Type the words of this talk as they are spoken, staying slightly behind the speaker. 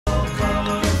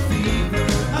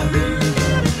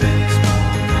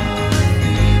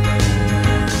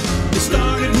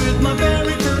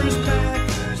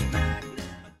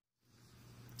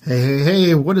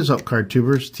Hey, what is up, card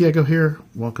tubers? Diego here.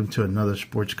 Welcome to another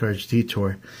Sports Cards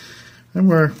Detour. And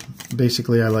where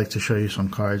basically I like to show you some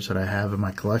cards that I have in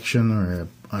my collection or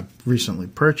I've recently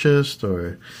purchased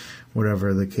or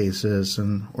whatever the case is,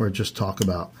 or just talk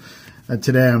about.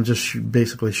 Today I'm just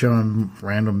basically showing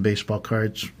random baseball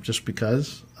cards just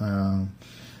because.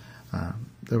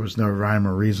 There was no rhyme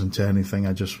or reason to anything.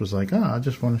 I just was like, I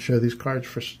just want to show these cards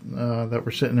for that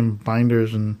were sitting in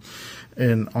binders and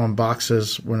on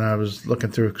boxes when I was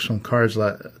looking through some cards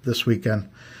this weekend.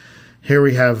 Here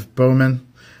we have Bowman,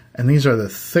 and these are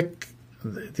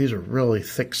these are really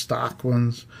thick stock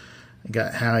ones. I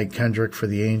got Howie Kendrick for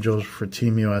the Angels for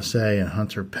Team USA and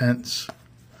Hunter Pence.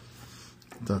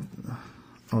 I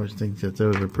always think that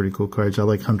those are pretty cool cards. I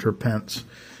like Hunter Pence.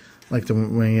 Like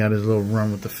when he had his little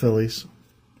run with the Phillies.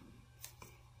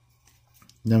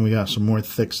 Then we got some more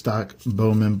thick stock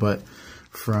Bowman, but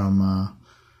from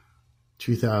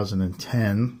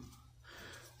 2010.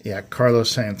 Yeah,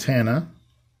 Carlos Santana.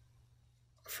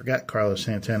 I forgot Carlos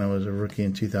Santana was a rookie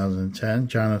in 2010.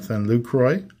 Jonathan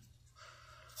Lucroy.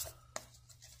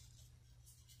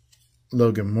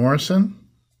 Logan Morrison.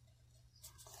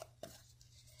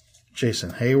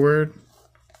 Jason Hayward.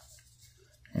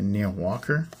 And Neil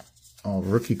Walker. All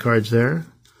rookie cards there.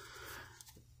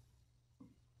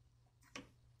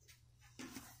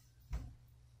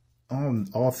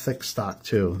 All thick stock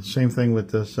too. Same thing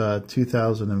with this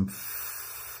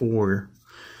 2004.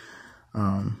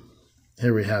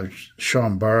 Here we have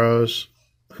Sean Burrows,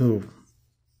 who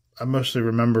I mostly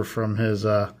remember from his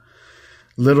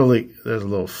Little League. There's a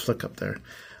little flick up there.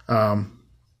 I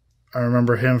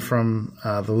remember him from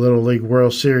the Little League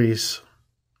World Series.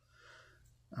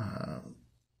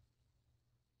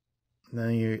 Then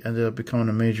he ended up becoming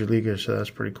a major leaguer, so that's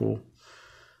pretty cool.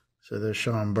 So there's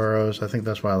Sean Burrows. I think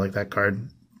that's why I like that card.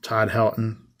 Todd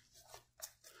Helton.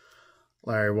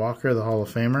 Larry Walker, the Hall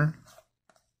of Famer.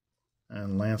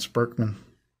 And Lance Berkman.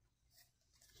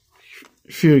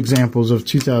 A few examples of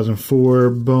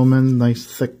 2004 Bowman. Nice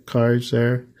thick cards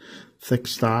there. Thick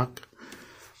stock.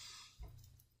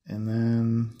 And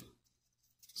then,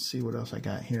 let's see what else I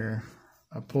got here.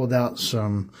 I pulled out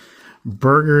some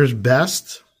Burger's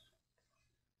Best.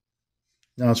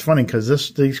 Now, it's funny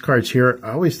because these cards here,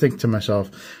 I always think to myself,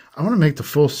 I want to make the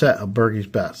full set of Burger's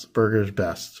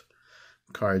Best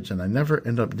cards, and I never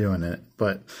end up doing it.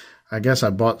 But I guess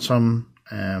I bought some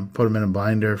and put them in a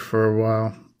binder for a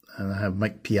while. And I have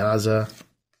Mike Piazza,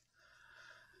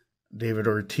 David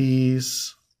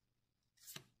Ortiz.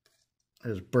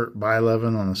 There's Bert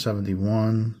Blyleven on the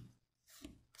 71.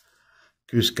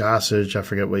 Goose Gossage, I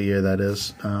forget what year that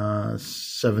is,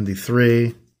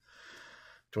 73.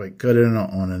 Dwight Gooden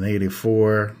on an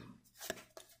 84.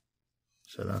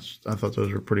 So I thought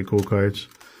those were pretty cool cards.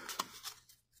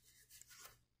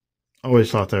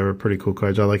 Always thought they were pretty cool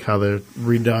cards. I like how they're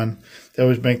redone. They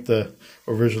always make the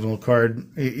original card.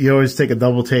 You always take a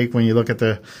double take when you look at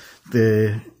the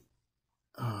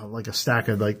like a stack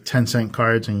of like 10-cent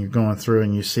cards and you're going through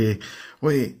and you see,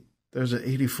 wait, there's an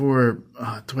 84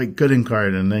 Dwight Gooden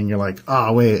card, and then you're like,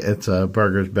 oh wait, it's a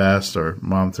Burger's Best, or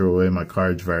Mom threw away my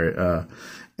cards.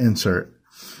 Insert.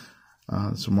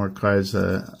 Some more cards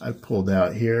that I pulled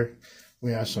out here.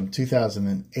 We have some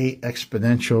 2008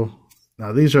 Exponential.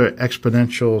 Now these are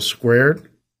Exponential squared.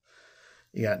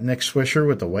 You got Nick Swisher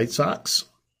with the White Sox.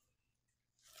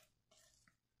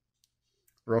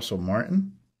 Russell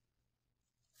Martin.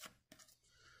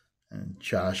 And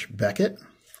Josh Beckett.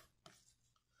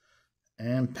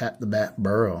 And Pat the Bat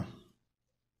Burrow.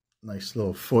 Nice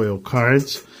little foil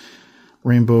cards.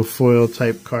 Rainbow foil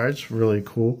type cards. Really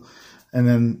cool. And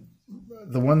then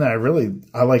the one that I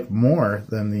like more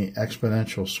than the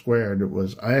Exponential squared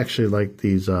was, I actually like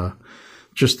these,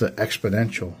 just the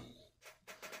Exponential.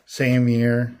 Same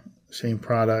year, same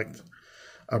product,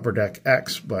 Upper Deck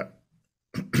X, but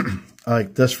I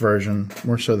like this version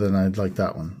more so than I'd like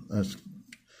that one.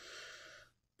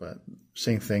 But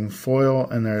same thing, foil,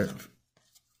 and they're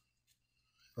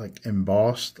like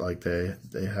embossed, like they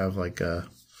have like a,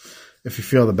 if you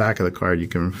feel the back of the card, you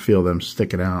can feel them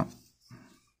sticking out.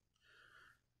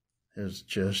 There's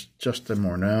just Justin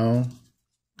Morneau,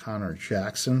 Connor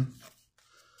Jackson,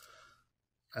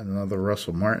 and another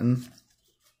Russell Martin,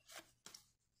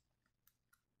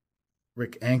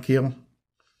 Rick Ankiel,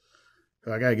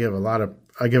 who I give a lot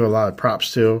of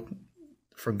props to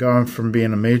for going from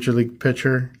being a major league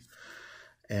pitcher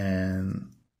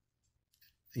and,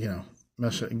 you know,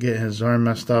 getting his arm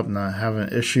messed up, not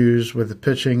having issues with the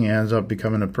pitching. He ends up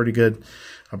becoming a pretty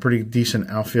decent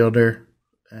outfielder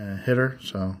and hitter.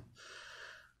 So,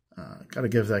 got to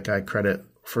give that guy credit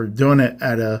for doing it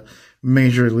at a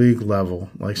major league level.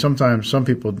 Like sometimes some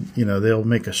people, you know, they'll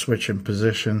make a switch in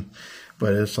position,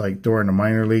 but it's like during the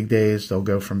minor league days, they'll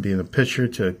go from being a pitcher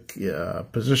to a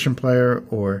position player,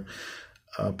 or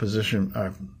a position.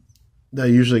 They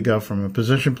usually go from a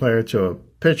position player to a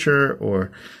pitcher,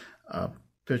 or a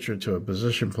pitcher to a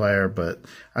position player. But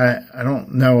I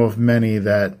don't know of many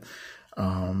that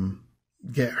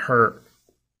get hurt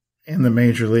in the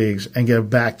major leagues and get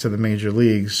back to the major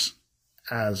leagues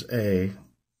as a,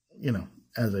 you know,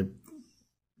 at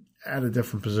a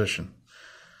different position,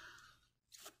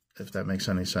 if that makes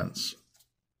any sense.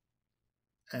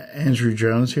 Andrew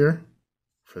Jones here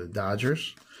for the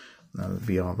Dodgers. That would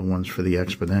be all the ones for the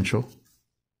exponential.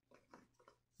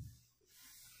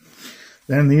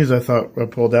 Then these I thought I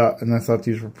pulled out, and I thought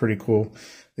these were pretty cool.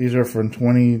 These are from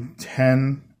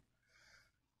 2010.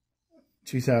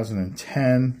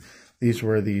 These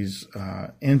were these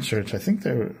inserts. I think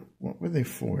they were, what were they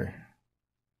for?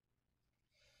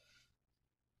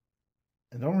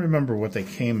 I don't remember what they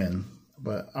came in,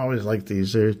 but I always like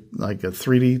these. They're like a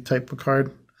 3D type of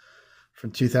card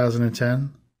from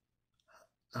 2010.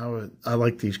 I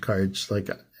like these cards. Like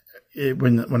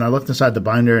when I looked inside the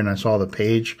binder and I saw the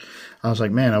page, I was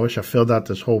like, man, I wish I filled out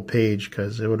this whole page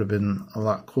because it would have been a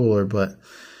lot cooler. But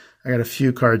I got a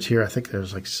few cards here. I think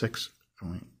there's like 7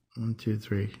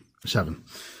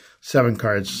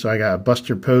 cards. So I got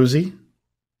Buster Posey.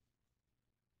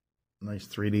 Nice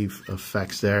 3D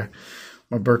effects there.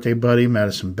 My birthday buddy,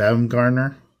 Madison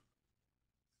Bumgarner.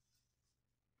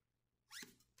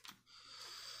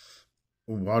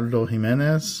 Eduardo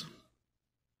Jimenez.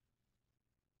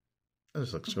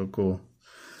 This looks so cool.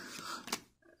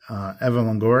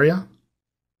 Evan Longoria.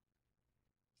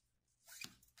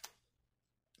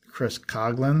 Chris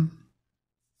Coghlan.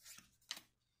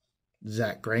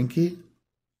 Zach Greinke.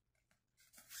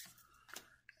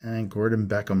 And Gordon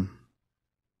Beckham.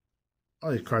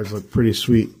 All these cards look pretty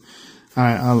sweet.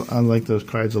 I like those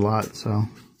cards a lot, so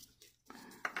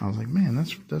I was like, man,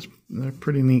 they're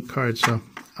pretty neat cards. So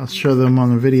I'll show them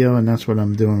on the video, and that's what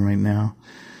I'm doing right now.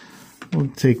 We'll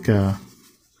take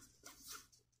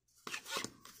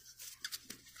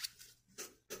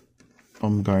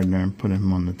Bumgarner and put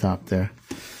him on the top there.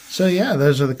 So yeah,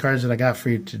 those are the cards that I got for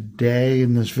you today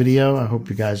in this video. I hope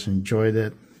you guys enjoyed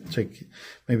it.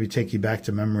 Maybe take you back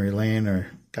to memory lane, or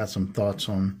got some thoughts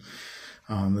on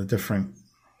the different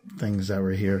things that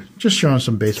were here. Just showing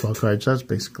some baseball cards. That's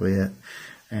basically it.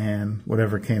 And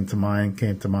whatever came to mind,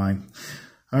 came to mind.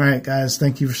 All right, guys.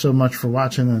 Thank you so much for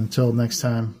watching. And until next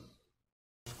time.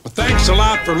 Well, thanks a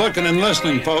lot for looking and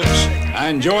listening, folks. I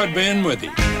enjoyed being with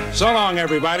you. So long,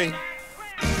 everybody.